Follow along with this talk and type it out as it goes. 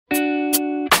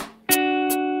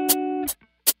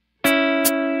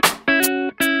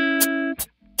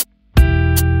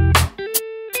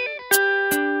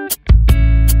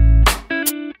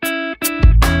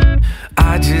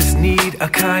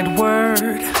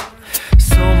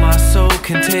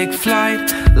can take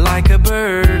flight like a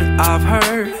bird. I've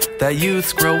heard that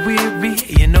youths grow weary.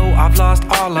 You know I've lost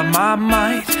all of my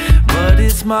might, but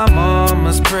it's my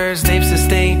mama's prayers, they've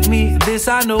sustained me. This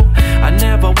I know, I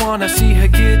never wanna see her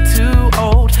get too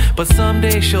old, but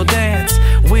someday she'll dance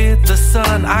with the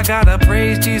sun. I gotta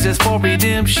praise Jesus for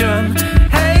redemption.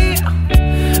 Hey,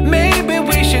 maybe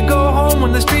we should go home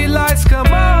when the street lights come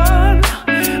on,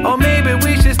 or maybe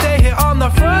we should stay here on the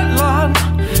front lawn,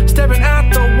 staring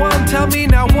at the one. Tell me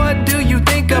now, what do you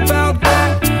think about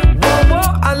that? Whoa,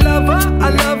 whoa, I love her, I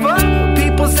love her.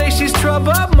 People say she's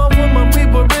trouble, my woman. We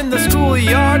were in the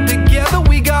schoolyard together.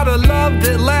 We got a love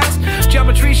that lasts.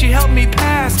 Geometry, she helped me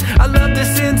pass. I loved her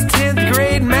since 10th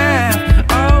grade math.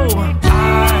 Oh, I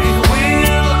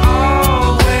will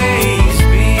always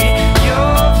be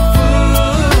your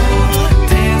fool,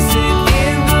 dancing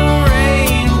in the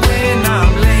rain when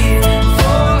I'm late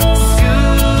for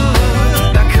school.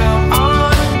 Now come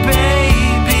on,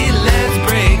 baby, let's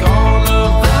break all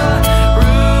of the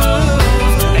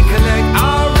rules and collect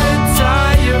our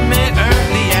retirement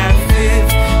early at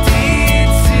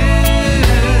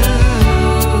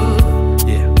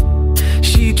 52. Yeah.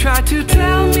 She tried to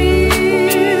tell me